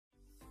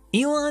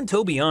Ilian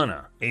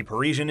Tobainah, a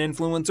Parisian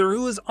influencer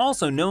who is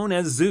also known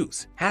as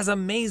Zeus, has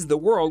amazed the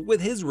world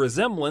with his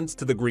resemblance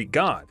to the Greek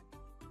god.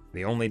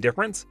 The only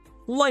difference?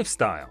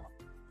 Lifestyle.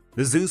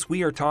 The Zeus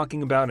we are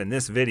talking about in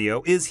this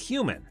video is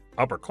human,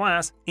 upper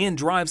class, and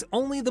drives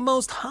only the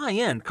most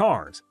high-end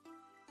cars.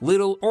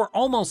 Little or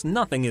almost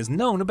nothing is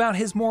known about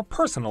his more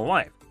personal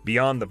life,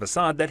 beyond the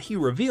facade that he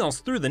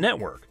reveals through the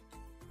network.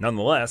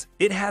 Nonetheless,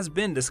 it has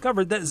been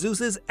discovered that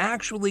Zeus is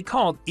actually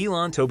called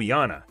Ilian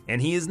Tobainah,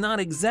 and he is not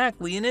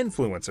exactly an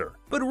influencer,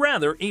 but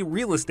rather a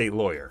real estate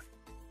lawyer.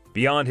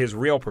 Beyond his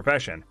real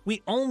profession,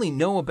 we only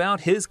know about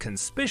his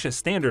conspicuous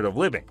standard of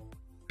living.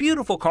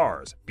 Beautiful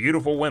cars,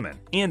 beautiful women,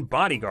 and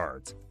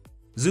bodyguards.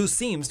 Zeus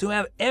seems to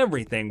have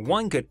everything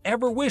one could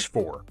ever wish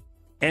for.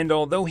 And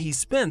although he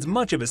spends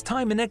much of his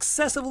time in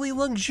excessively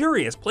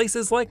luxurious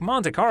places like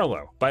Monte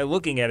Carlo, by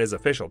looking at his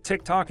official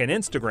TikTok and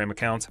Instagram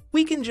accounts,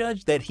 we can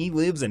judge that he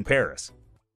lives in Paris.